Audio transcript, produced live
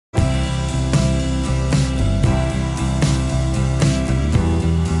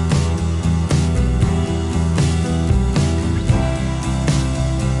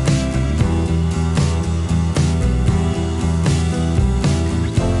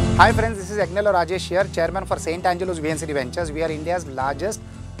Hi friends, this is Agnelo Rajesh here, Chairman for St. Angelo's VNCT Ventures. We are India's largest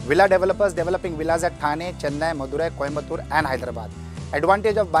villa developers, developing villas at Thane, Chennai, Madurai, Coimbatore and Hyderabad.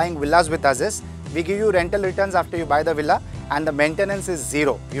 Advantage of buying villas with us is, we give you rental returns after you buy the villa and the maintenance is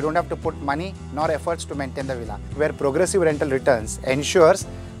zero. You don't have to put money nor efforts to maintain the villa. Where progressive rental returns ensures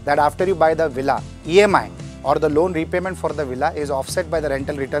that after you buy the villa, EMI or the loan repayment for the villa is offset by the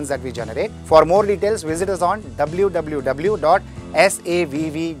rental returns that we generate. For more details, visit us on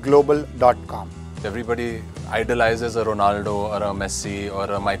www.savvglobal.com. Everybody idolizes a Ronaldo or a Messi or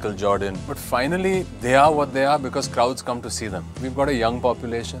a Michael Jordan, but finally they are what they are because crowds come to see them. We've got a young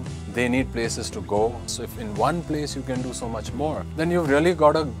population, they need places to go. So if in one place you can do so much more, then you've really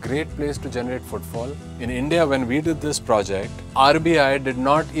got a great place to generate footfall. In India, when we did this project, RBI did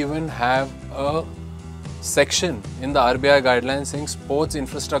not even have a section in the RBI guidelines saying sports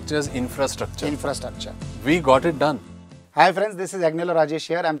infrastructure is infrastructure. We got it done. Hi friends, this is Agnelo Rajesh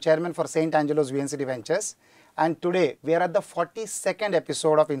here. I'm Chairman for St. Angelo's VNCT Ventures. And today we are at the 42nd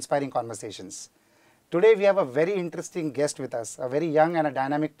episode of Inspiring Conversations. Today we have a very interesting guest with us, a very young and a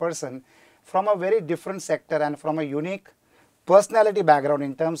dynamic person from a very different sector and from a unique personality background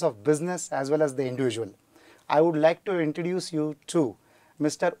in terms of business as well as the individual. I would like to introduce you to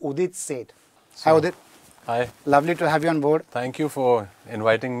Mr. Udit Sheth. Hi Udit. Hi. Lovely to have you on board. Thank you for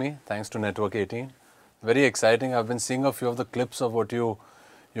inviting me. Thanks to Network 18. Very exciting. I've been seeing a few of the clips of what you've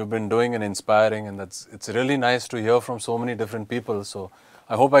been doing and inspiring, and it's really nice to hear from so many different people. So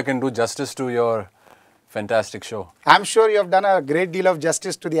I hope I can do justice to your fantastic show. I'm sure you have done a great deal of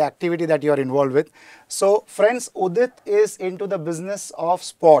justice to the activity that you are involved with. So friends, Udit is into the business of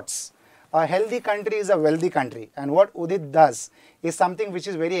sports. A healthy country is a wealthy country, and what Udit does is something which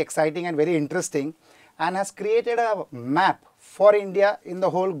is very exciting and very interesting and has created a map for India in the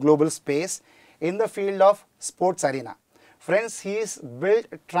whole global space in the field of sports arena. Friends, he's built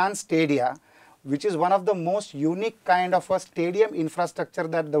Transstadia, which is one of the most unique kind of a stadium infrastructure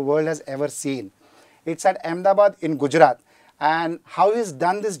that the world has ever seen. It's at Ahmedabad in Gujarat, and how he's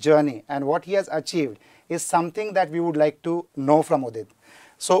done this journey and what he has achieved is something that we would like to know from Udit.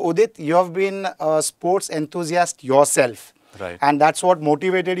 So Udit, you have been a sports enthusiast yourself. Right. And that's what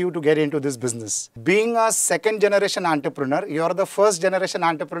motivated you to get into this business. Being a second generation entrepreneur, you're the first generation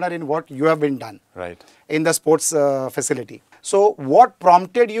entrepreneur in what you have been done. Right. In the sports facility. So what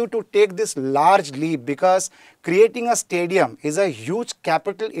prompted you to take this large leap? Because creating a stadium is a huge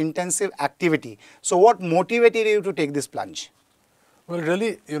capital intensive activity. So what motivated you to take this plunge? Well,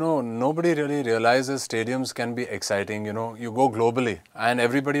 really, nobody really realizes stadiums can be exciting. You go globally and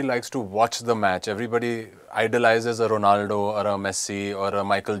everybody likes to watch the match. Everybody idolizes a Ronaldo or a Messi or a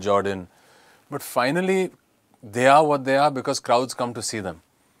Michael Jordan. But finally, they are what they are because crowds come to see them.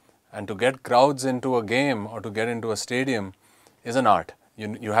 And to get crowds into a game or to get into a stadium is an art.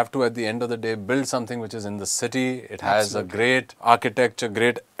 You have to, at the end of the day, build something which is in the city. It has a great architecture,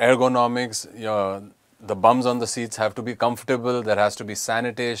 great ergonomics. The bums on the seats have to be comfortable, there has to be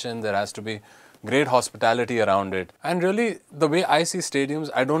sanitation, there has to be great hospitality around it. And really, the way I see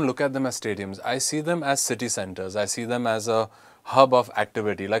stadiums, I don't look at them as stadiums. I see them as city centers. I see them as a hub of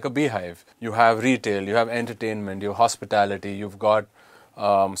activity, like a beehive. You have retail, you have entertainment, you have hospitality, you've got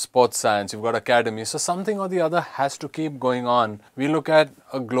sports science, you've got academy. So something or the other has to keep going on. We look at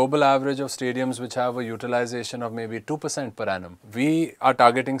a global average of stadiums which have a utilization of maybe 2% per annum. We are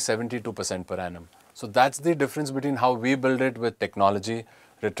targeting 72% per annum. So that's the difference between how we build it with technology,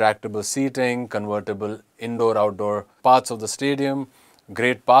 retractable seating, convertible indoor-outdoor parts of the stadium,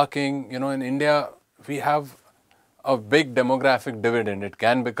 great parking. In India, we have a big demographic dividend. It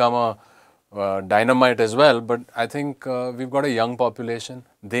can become a dynamite as well, but I think we've got a young population.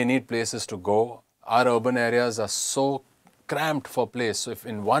 They need places to go. Our urban areas are so cramped for place. So if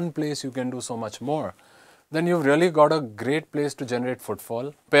in one place you can do so much more, then you've really got a great place to generate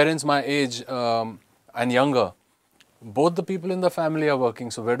footfall. Parents my age and younger, both the people in the family are working.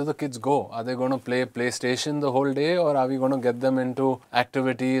 So where do the kids go? Are they going to play PlayStation the whole day, or are we going to get them into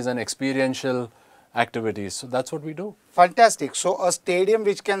activities and experiential activities? So that's what we do. Fantastic. So a stadium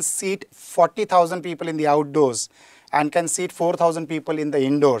which can seat 40,000 people in the outdoors and can seat 4,000 people in the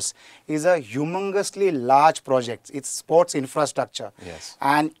indoors is a humongously large project. It's sports infrastructure. Yes.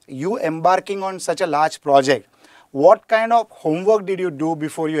 And you embarking on such a large project, what kind of homework did you do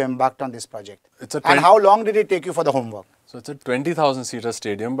before you embarked on this project? And how long did it take you for the homework? So it's a 20,000 seater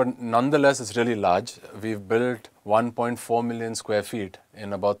stadium, but nonetheless it's really large. We've built 1.4 million square feet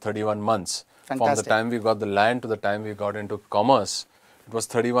in about 31 months. Fantastic. From the time we got the land to the time we got into commerce, it was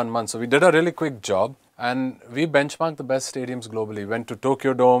 31 months. So we did a really quick job. And we benchmarked the best stadiums globally. We went to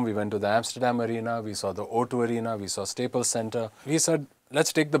Tokyo Dome, we went to the Amsterdam Arena, we saw the O2 Arena, we saw Staples Center. We said,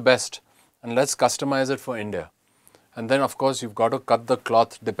 let's take the best and let's customize it for India. And then, of course, you've got to cut the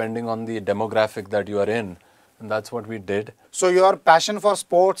cloth depending on the demographic that you are in. And that's what we did. So your passion for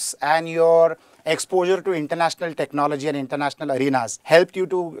sports and your exposure to international technology and international arenas helped you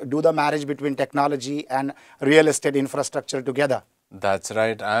to do the marriage between technology and real estate infrastructure together. That's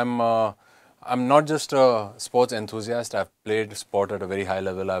right. I'm not just a sports enthusiast. I've played sport at a very high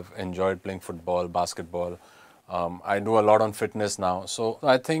level. I've enjoyed playing football, basketball. I do a lot on fitness now. So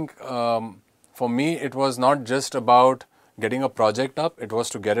I think for me, it was not just about getting a project up. It was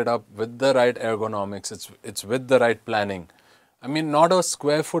to get it up with the right ergonomics. It's with the right planning. I mean, not a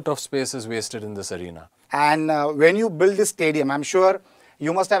square foot of space is wasted in this arena. And when you build this stadium, I'm sure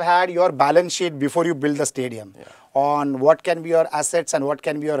you must have had your balance sheet before you build the stadium on what can be your assets and what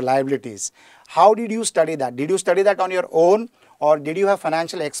can be your liabilities. How did you study that? Did you study that on your own, or did you have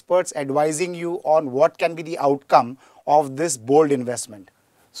financial experts advising you on what can be the outcome of this bold investment?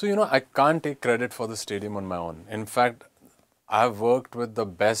 So, you know, I can't take credit for the stadium on my own. In fact, I've worked with the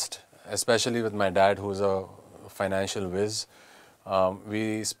best, especially with my dad, who's a financial whiz.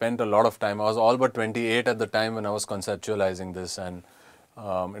 We spent a lot of time. I was all but 28 at the time when I was conceptualizing this, and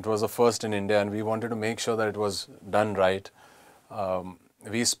it was the first in India, and we wanted to make sure that it was done right.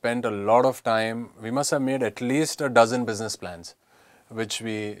 We spent a lot of time. We must have made at least a dozen business plans, which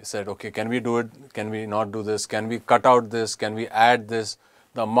we said, okay, can we do it? Can we not do this? Can we cut out this? Can we add this?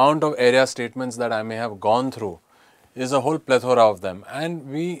 The amount of area statements that I may have gone through is a whole plethora of them. And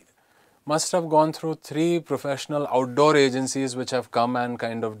we must have gone through 3 professional outdoor agencies which have come and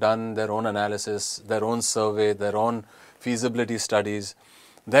kind of done their own analysis, their own survey, their own feasibility studies.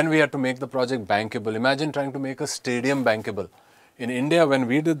 Then we had to make the project bankable. Imagine trying to make a stadium bankable. In India, when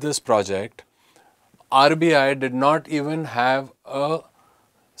we did this project, RBI did not even have a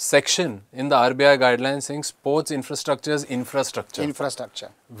section in the RBI guidelines saying sports infrastructure is infrastructure. Infrastructure.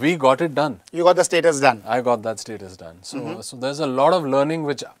 We got it done. You got the status done. I got that status done. So, so there's a lot of learning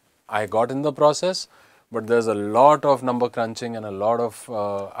which I got in the process, but there's a lot of number crunching and a lot of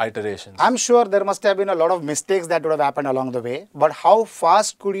iterations. I'm sure there must have been a lot of mistakes that would have happened along the way, but how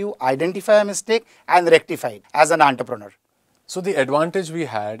fast could you identify a mistake and rectify it as an entrepreneur? So the advantage we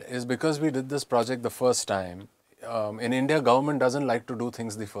had is because we did this project the first time. In India, government doesn't like to do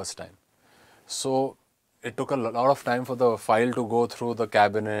things the first time. So it took a lot of time for the file to go through the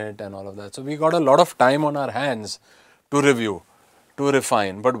cabinet and all of that. So we got a lot of time on our hands to review, to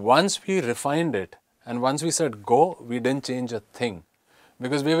refine. But once we refined it and once we said go, we didn't change a thing.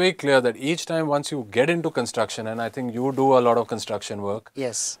 Because we're very clear that each time once you get into construction, and I think you do a lot of construction work.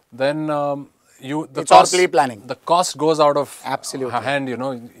 Yes. Then it's all pre-planning. The cost goes out of Absolutely. hand. You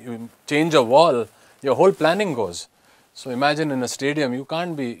know, you change a wall, your whole planning goes. So imagine in a stadium, you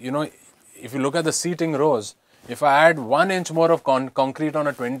can't be, you know, if you look at the seating rows, if I add 1 inch more of concrete on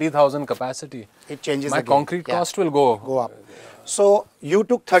a 20,000 capacity, it changes my concrete cost will go up. So you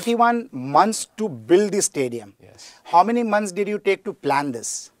took 31 months to build the stadium. Yes. How many months did you take to plan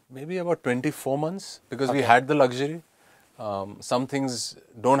this? Maybe about 24 months because we had the luxury. Some things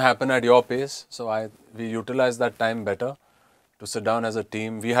don't happen at your pace, so we utilized that time better to sit down as a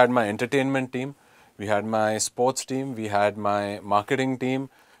team. We had my entertainment team, we had my sports team, we had my marketing team,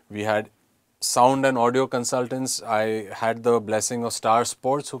 we had sound and audio consultants. I had the blessing of Star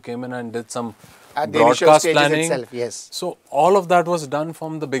Sports who came in and did some broadcast planning. Itself, yes. So all of that was done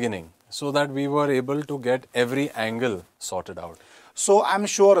from the beginning so that we were able to get every angle sorted out. So I'm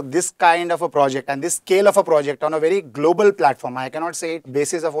sure this kind of a project and this scale of a project on a very global platform, I cannot say it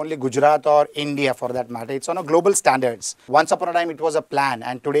basis of only Gujarat or India for that matter, it's on a global standards. Once upon a time it was a plan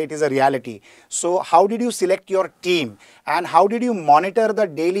and today it is a reality. So how did you select your team and how did you monitor the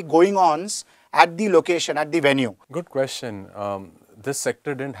daily going-ons at the location, at the venue? Good question. This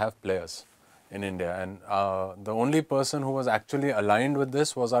sector didn't have players in India, and the only person who was actually aligned with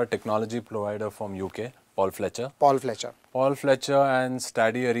this was our technology provider from UK, Paul Fletcher. Paul Fletcher and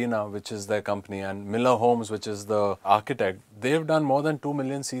Transstadia Arena, which is their company, and Miller Homes, which is the architect, they've done more than 2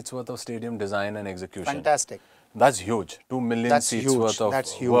 million seats worth of stadium design and execution. Fantastic. That's huge. 2 million seats worth of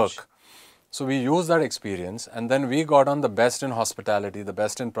work. So we used that experience, and then we got on the best in hospitality, the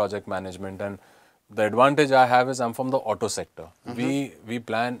best in project management, and the advantage I have is I'm from the auto sector. We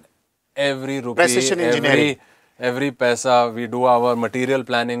plan every rupee, every paisa. We do our material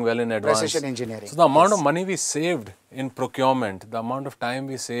planning well in advance. Precision engineering. So the amount of money we saved in procurement, the amount of time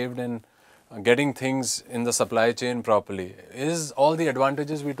we saved in getting things in the supply chain properly is all the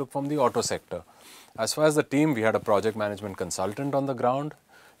advantages we took from the auto sector. As far as the team, we had a project management consultant on the ground.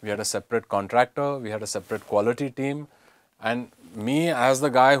 We had a separate contractor. We had a separate quality team. And me as the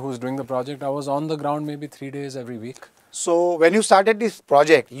guy who's doing the project, I was on the ground maybe 3 days every week. So when you started this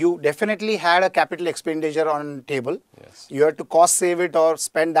project, you definitely had a capital expenditure on table. Yes. You had to cost save it or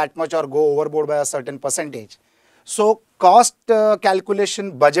spend that much or go overboard by a certain percentage. So cost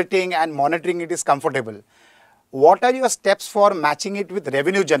calculation, budgeting and monitoring it is comfortable. What are your steps for matching it with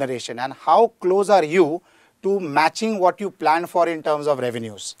revenue generation, and how close are you to matching what you plan for in terms of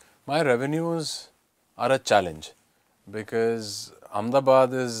revenues? My revenues are a challenge because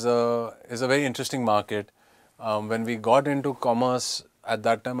Ahmedabad is a very interesting market. When we got into commerce, at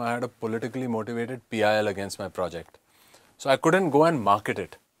that time I had a politically motivated PIL against my project. So I couldn't go and market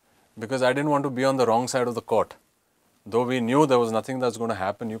it because I didn't want to be on the wrong side of the court. Though we knew there was nothing that's going to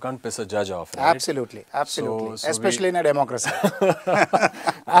happen, you can't piss a judge off, right? Absolutely, absolutely. So Especially in a democracy.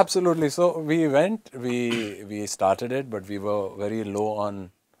 Absolutely. So we went, we started it, but we were very low on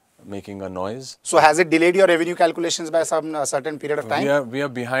making a noise. So has it delayed your revenue calculations by some certain period of time? We are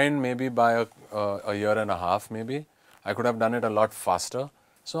behind maybe by a year and a half maybe. I could have done it a lot faster.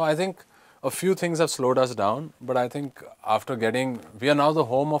 So I think a few things have slowed us down, but I think after we are now the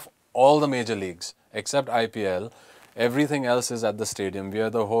home of all the major leagues except IPL. Everything else is at the stadium. We are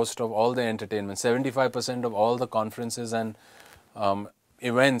the host of all the entertainment. 75% of all the conferences and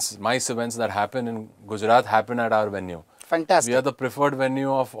events, MICE events that happen in Gujarat happen at our venue. Fantastic. We are the preferred venue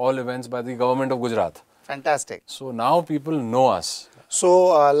of all events by the government of Gujarat. Fantastic. So now people know us.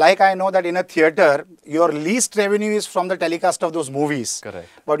 So, like I know that in a theatre, your least revenue is from the telecast of those movies. Correct.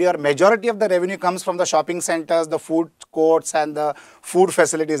 But your majority of the revenue comes from the shopping centers, the food courts and the food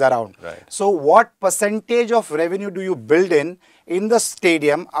facilities around. Right. So, what percentage of revenue do you build in the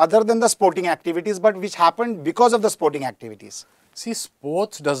stadium other than the sporting activities, but which happened because of the sporting activities? See,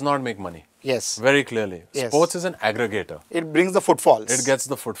 sports does not make money. Yes. Very clearly. Yes. Sports is an aggregator. It brings the footfalls. It gets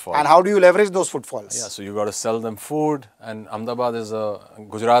the footfall. And how do you leverage those footfalls? Yeah, so you got to sell them food, and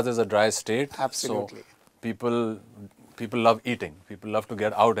Gujarat is a dry state. Absolutely. So people love eating. People love to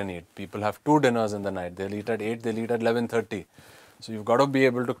get out and eat. People have 2 dinners in the night. They'll eat at 8, they'll eat at 11:30. So you've got to be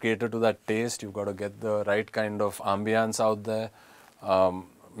able to cater to that taste. You've got to get the right kind of ambience out there.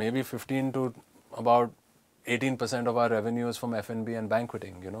 Maybe 15 to about 18% of our revenue is from F&B and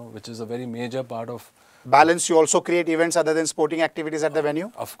banqueting, which is a very major part of... Balance, you also create events other than sporting activities at the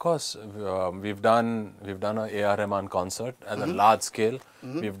venue? Of course. We've done a A.R. Rahman concert at a large scale.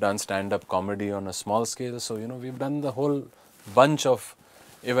 We've done stand-up comedy on a small scale. So, we've done the whole bunch of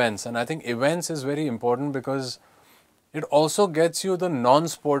events. And I think events is very important because it also gets you the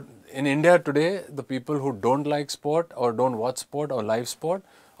non-sport. In India today, the people who don't like sport or don't watch sport or live sport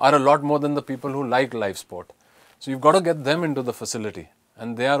are a lot more than the people who like live sport. So you've got to get them into the facility,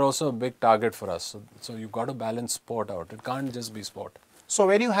 and they are also a big target for us. So you've got to balance sport out. It can't just be sport. So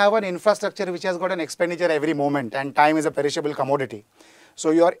when you have an infrastructure which has got an expenditure every moment, and time is a perishable commodity,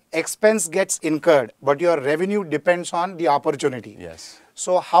 so your expense gets incurred, but your revenue depends on the opportunity. Yes.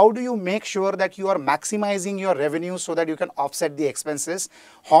 So how do you make sure that you are maximizing your revenue so that you can offset the expenses?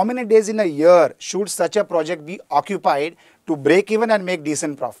 How many days in a year should such a project be occupied to break even and make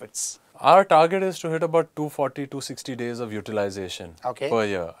decent profits? Our target is to hit about 240, 260 days of utilization per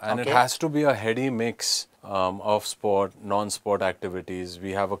year. And it has to be a heady mix of sport, non-sport activities.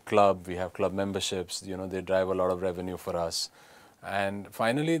 We have a club, we have club memberships, they drive a lot of revenue for us. And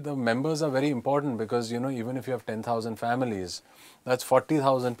finally, the members are very important because, even if you have 10,000 families, that's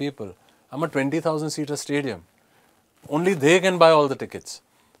 40,000 people. I'm a 20,000-seater stadium. Only they can buy all the tickets.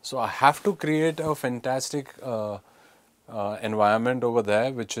 So I have to create a fantastic environment over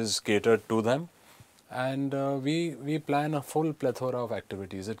there which is catered to them. And we plan a full plethora of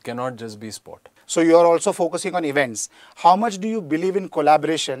activities. It cannot just be sport. So you are also focusing on events. How much do you believe in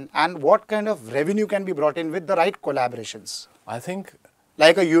collaboration, and what kind of revenue can be brought in with the right collaborations? I think...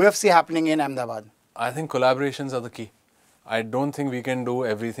 Like a UFC happening in Ahmedabad. I think collaborations are the key. I don't think we can do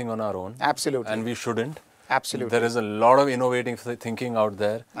everything on our own. Absolutely. And we shouldn't. Absolutely. There is a lot of innovating thinking out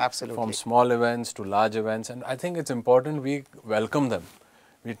there. Absolutely. From small events to large events. And I think it's important we welcome them.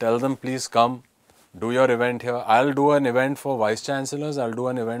 We tell them, please come, do your event here. I'll do an event for vice chancellors. I'll do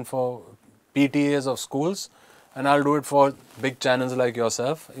an event for PTAs of schools. And I'll do it for big channels like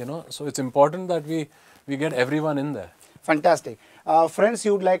yourself, So it's important that we get everyone in there. Fantastic. Friends,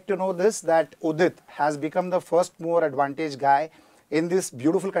 you would like to know this, that Udit has become the first mover advantage guy in this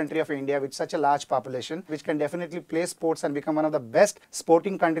beautiful country of India with such a large population, which can definitely play sports and become one of the best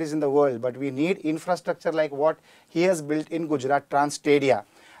sporting countries in the world. But we need infrastructure like what he has built in Gujarat, Transstadia.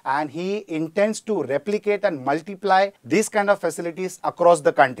 And he intends to replicate and multiply these kind of facilities across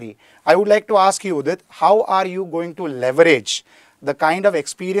the country. I would like to ask you, Udit, how are you going to leverage the kind of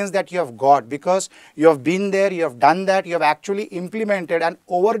experience that you have got, because you have been there, you have done that, you have actually implemented and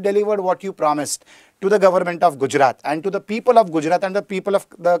over-delivered what you promised to the government of Gujarat and to the people of Gujarat and the people of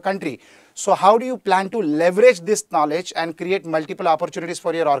the country. So how do you plan to leverage this knowledge and create multiple opportunities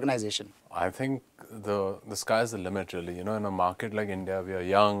for your organization? I think the sky's the limit, really. You know, in a market like India, we are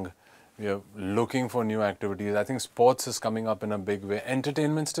young, we are looking for new activities. I think sports is coming up in a big way.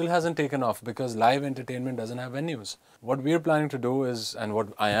 Entertainment still hasn't taken off because live entertainment doesn't have venues. What we're planning to do is, and what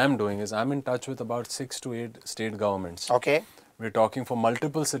I am doing is, I'm in touch with about 6 to 8 state governments. Okay. We're talking for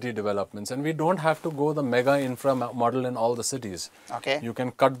multiple city developments, and we don't have to go the mega infra model in all the cities. Okay. You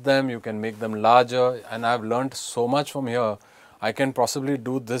can cut them, you can make them larger, and I've learned so much from here. I can possibly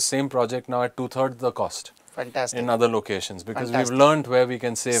do this same project now at 2/3 the cost. Fantastic. In other locations, because Fantastic. we've learned where we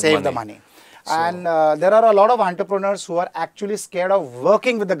can save money. The money. And there are a lot of entrepreneurs who are actually scared of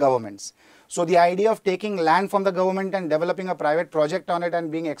working with the governments. So the idea of taking land from the government and developing a private project on it and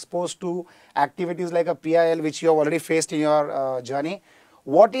being exposed to activities like a PIL, which you have already faced in your journey,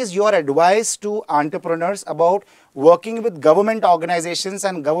 what is your advice to entrepreneurs about working with government organizations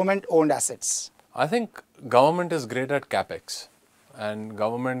and government owned assets? I think government is great at capex, and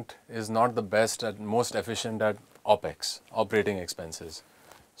government is not the best at most efficient at OPEX, operating expenses.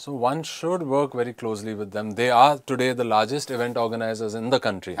 So one should work very closely with them. They are today the largest event organizers in the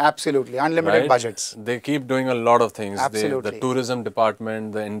country. Absolutely, unlimited budgets. They keep doing a lot of things. Absolutely. The tourism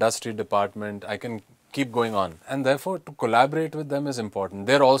department, the industry department, I can keep going on. And therefore, to collaborate with them is important.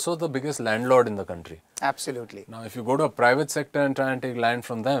 They're also the biggest landlord in the country. Absolutely. Now, if you go to a private sector and try and take land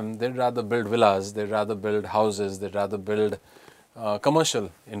from them, they'd rather build villas, they'd rather build houses, they'd rather build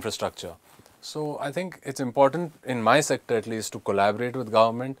commercial infrastructure. So I think it's important, in my sector at least, to collaborate with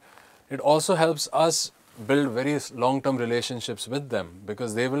government. It also helps us build very long-term relationships with them,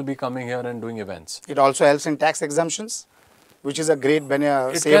 because they will be coming here and doing events. It also helps in tax exemptions, which is a great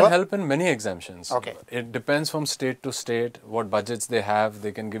saver. It can help in many exemptions. Okay. It depends from state to state, what budgets they have.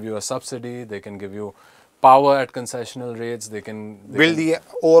 They can give you a subsidy, they can give you power at concessional rates, they can build the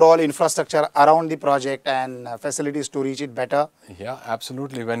overall infrastructure around the project and facilities to reach it better. Yeah,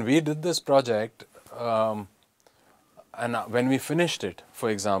 absolutely. When we did this project, and when we finished it,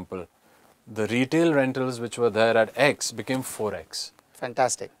 for example, the retail rentals which were there at X became 4X.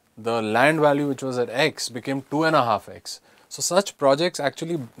 Fantastic. The land value which was at X became 2.5X. So such projects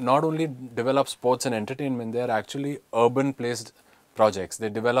actually not only develop sports and entertainment, they are actually urban placed projects. They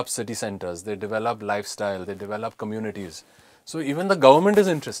develop city centers, they develop lifestyle, they develop communities. So even the government is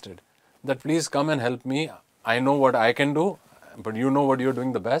interested that please come and help me. I know what I can do, but you know what you're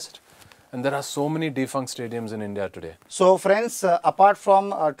doing the best. And there are so many defunct stadiums in India today. So friends, apart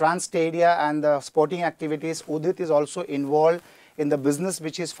from Transstadia and the sporting activities, Udit is also involved in the business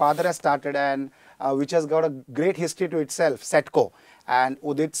which his father has started and which has got a great history to itself, Setco. And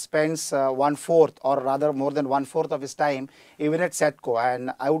Udit spends 1/4 or rather more than 1/4 of his time even at Setco.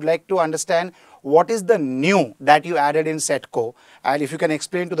 And I would like to understand what is the new that you added in Setco, and if you can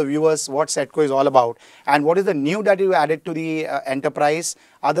explain to the viewers what Setco is all about and what is the new that you added to the enterprise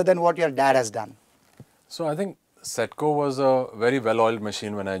other than what your dad has done. So I think Setco was a very well-oiled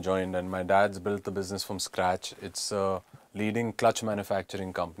machine when I joined, and my dad's built the business from scratch. It's a leading clutch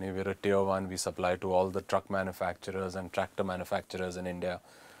manufacturing company. We're a tier 1. We supply to all the truck manufacturers and tractor manufacturers in India.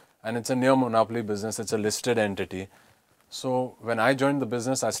 And it's a near monopoly business. It's a listed entity. So when I joined the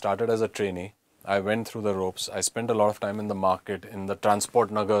business, I started as a trainee. I went through the ropes. I spent a lot of time in the market, in the transport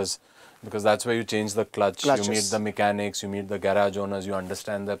nagars, because that's where you change the clutches. You meet the mechanics, you meet the garage owners, you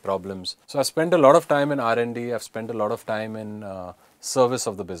understand their problems. So I spent a lot of time in R&D. I've spent a lot of time in service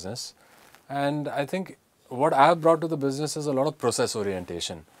of the business. And I think what I've brought to the business is a lot of process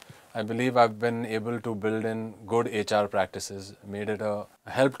orientation. I believe I've been able to build in good HR practices,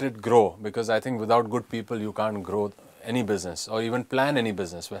 helped it grow, because I think without good people you can't grow any business or even plan any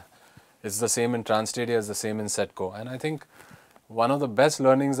business. It's the same in Transstadia, it's the same in Setco. And I think one of the best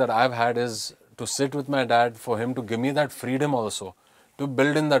learnings that I've had is to sit with my dad, for him to give me that freedom also to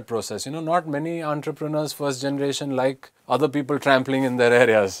build in that process. You know, not many entrepreneurs, first generation, like other people trampling in their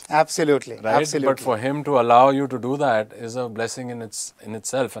areas. Absolutely. Right? Absolutely. But for him to allow you to do that is a blessing in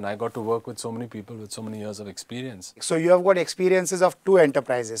itself. And I got to work with so many people with so many years of experience. So you have got experiences of 2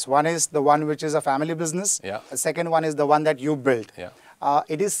 enterprises. One is the one which is a family business. Yeah. The second one is the one that you built. Yeah.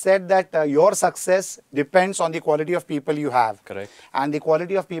 It is said that your success depends on the quality of people you have. Correct. And the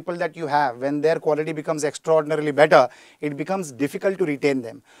quality of people that you have, when their quality becomes extraordinarily better, it becomes difficult to retain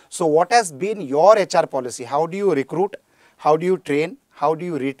them. So what has been your HR policy? How do you recruit? How do you train? How do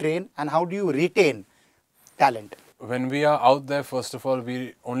you retrain? And how do you retain talent? When we are out there, first of all,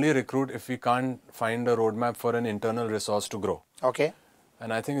 we only recruit if we can't find a roadmap for an internal resource to grow. Okay.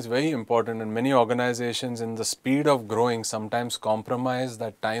 And I think it's very important, and many organizations in the speed of growing sometimes compromise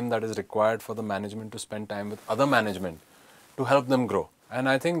that time that is required for the management to spend time with other management to help them grow. And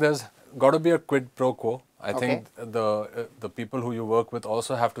I think there's got to be a quid pro quo. I think the people who you work with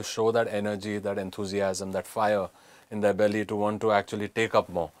also have to show that energy, that enthusiasm, that fire in their belly to want to actually take up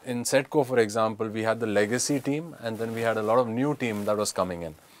more. In Setco, for example, we had the legacy team, and then we had a lot of new team that was coming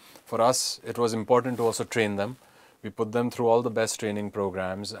in. For us, it was important to also train them. We put them through all the best training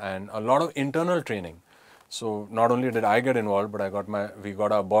programs and a lot of internal training. So not only did I get involved, but we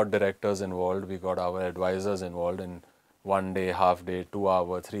got our board directors involved, we got our advisors involved in 1 day, half day, 2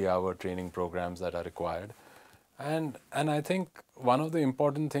 hour, 3 hour training programs that are required. And I think one of the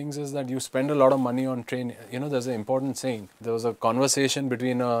important things is that you spend a lot of money on training. You know, there's an important saying. There was a conversation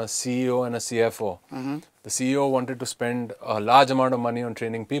between a CEO and a CFO. The CEO wanted to spend a large amount of money on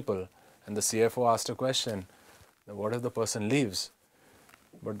training people, and the CFO asked a question. What if the person leaves?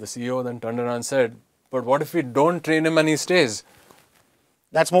 But the CEO then turned around and said, but what if we don't train him and he stays?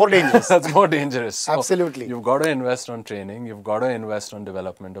 That's more dangerous. That's more dangerous. So absolutely. You've got to invest on training. You've got to invest on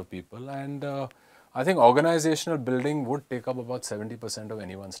development of people. And I think organizational building would take up about 70% of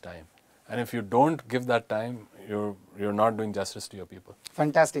anyone's time. And if you don't give that time, you're not doing justice to your people.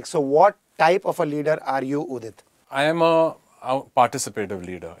 Fantastic. So what type of a leader are you, Udit? I am a participative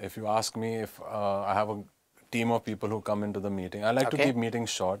leader. If you ask me if I have a team of people who come into the meeting. I like to keep meetings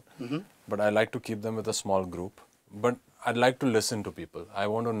short, but I like to keep them with a small group. But I'd like to listen to people. I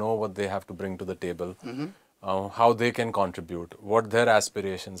want to know what they have to bring to the table, how they can contribute, what their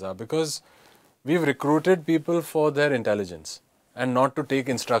aspirations are. Because we've recruited people for their intelligence and not to take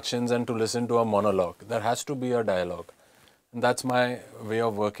instructions and to listen to a monologue. There has to be a dialogue. And that's my way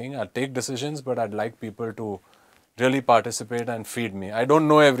of working. I take decisions, but I'd like people to really participate and feed me. I don't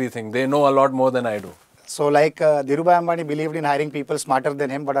know everything. They know a lot more than I do. So like Dhirubhai Ambani believed in hiring people smarter than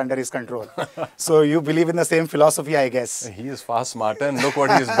him but under his control. So you believe in the same philosophy, I guess. He is far smarter, and look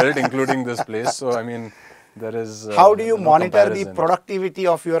what he's built, including this place. So I mean, there is how do you monitor comparison. the productivity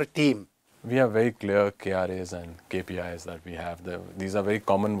of your team? We have very clear KRAs and KPIs that we have. These are very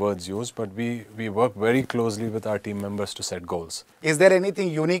common words used, but we work very closely with our team members to set goals. Is there anything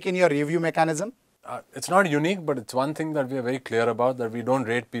unique in your review mechanism? It's not unique, but it's one thing that we are very clear about, that we don't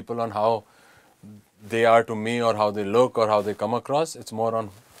rate people on how they are to me or how they look or how they come across. It's more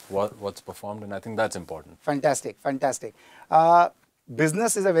on what's performed, and I think that's important. Fantastic, fantastic.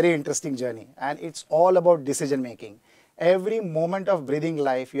 Business is a very interesting journey, and it's all about decision making. Every moment of breathing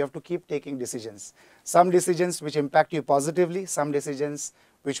life, you have to keep taking decisions. Some decisions which impact you positively, some decisions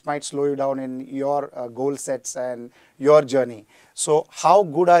which might slow you down in your goal sets and your journey. So how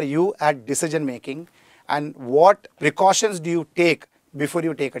good are you at decision making, and what precautions do you take before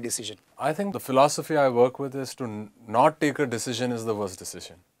you take a decision? I think the philosophy I work with is to not take a decision is the worst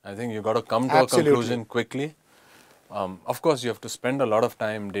decision. I think you've got to come to a conclusion quickly. Of course, you have to spend a lot of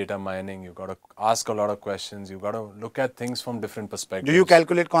time data mining. You've got to ask a lot of questions. You've got to look at things from different perspectives. Do you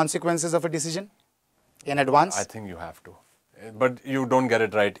calculate consequences of a decision in advance? I think you have to. But you don't get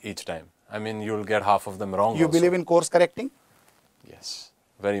it right each time. I mean, you'll get half of them wrong. You believe in course correcting? Yes,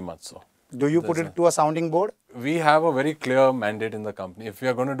 very much so. Do you put it to a sounding board? We have a very clear mandate in the company. If we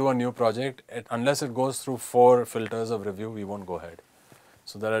are going to do a new project, unless it goes through 4 filters of review, we won't go ahead.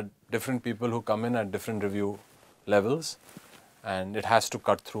 So there are different people who come in at different review levels, and it has to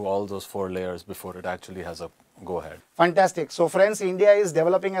cut through all those 4 layers before it actually has a go ahead. Fantastic. So friends, India is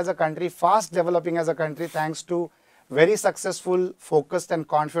developing as a country, fast developing as a country, thanks to very successful, focused and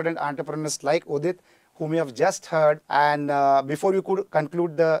confident entrepreneurs like Udit, whom you have just heard. And before we could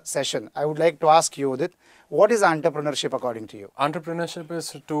conclude the session, I would like to ask you, Udit, what is entrepreneurship according to you? Entrepreneurship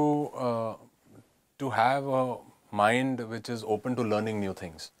is to have a mind which is open to learning new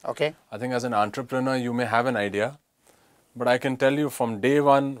things. Okay. I think as an entrepreneur, you may have an idea, but I can tell you from day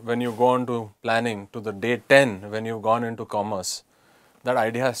 1, when you go on to planning, to the day 10, when you've gone into commerce, that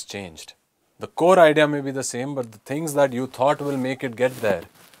idea has changed. The core idea may be the same, but the things that you thought will make it get there,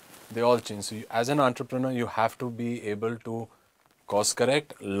 they all change. So as an entrepreneur, you have to be able to course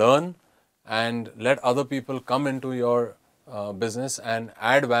correct, learn, and let other people come into your business and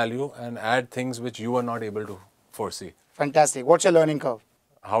add value and add things which you are not able to foresee. Fantastic. What's your learning curve?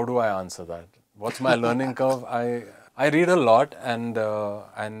 How do I answer that? What's my learning curve? I read a lot, and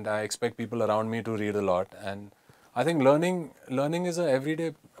I expect people around me to read a lot. And I think learning is an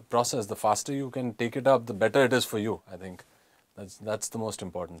everyday process. The faster you can take it up, the better it is for you. I think that's the most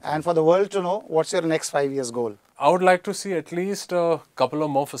important thing. And for the world to know, what's your next 5 years goal? I would like to see at least a couple of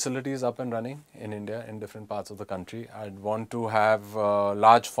more facilities up and running in India, in different parts of the country. I'd want to have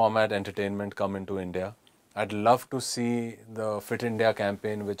large format entertainment come into India. I'd love to see the Fit India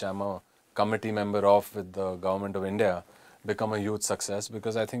campaign, which I'm a committee member of with the Government of India, become a huge success,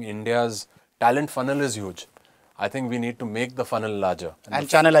 because I think India's talent funnel is huge. I think we need to make the funnel larger. And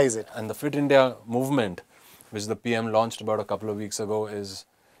channelize it. And the Fit India movement, which the PM launched about a couple of weeks ago, is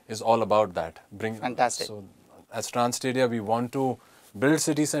all about that. Fantastic. So as Transstadia, we want to build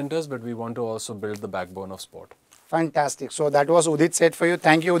city centers, but we want to also build the backbone of sport. Fantastic. So that was Udit Sheth for you.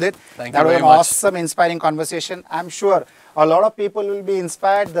 Thank you, Udit. Thank that you was very an much. awesome, inspiring conversation. I'm sure a lot of people will be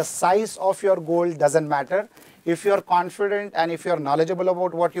inspired. The size of your goal doesn't matter. If you're confident and if you're knowledgeable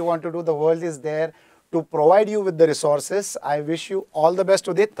about what you want to do, the world is there to provide you with the resources. I wish you all the best,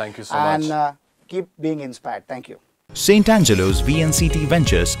 Udit. Thank you so much. And keep being inspired. Thank you. St. Angelo's VNCT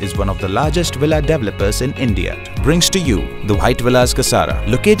Ventures is one of the largest villa developers in India. Brings to you the White Villas Kasara,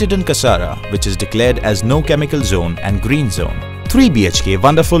 located in Kasara, which is declared as no chemical zone and green zone. 3 BHK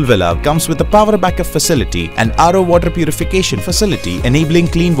wonderful villa comes with a power backup facility and RO water purification facility enabling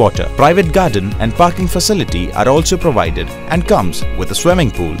clean water. Private garden and parking facility are also provided and comes with a swimming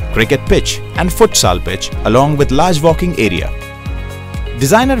pool, cricket pitch and futsal pitch along with large walking area.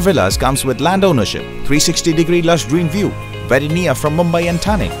 Designer Villas comes with land ownership, 360-degree lush green view, very near from Mumbai and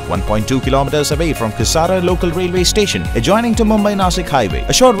Thane, 1.2 kilometers away from Kasara local railway station, adjoining to Mumbai-Nasik highway,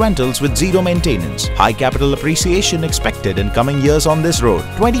 assured rentals with zero maintenance, high capital appreciation expected in coming years on this road,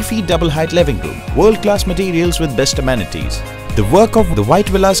 20 feet double height living room, world-class materials with best amenities. The work of the White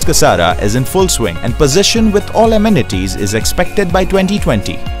Villas Kasara is in full swing and possession with all amenities is expected by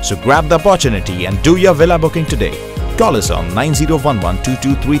 2020. So grab the opportunity and do your villa booking today. Call us on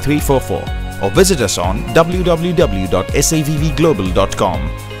 9011223344 or visit us on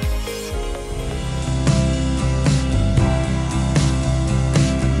www.savvglobal.com.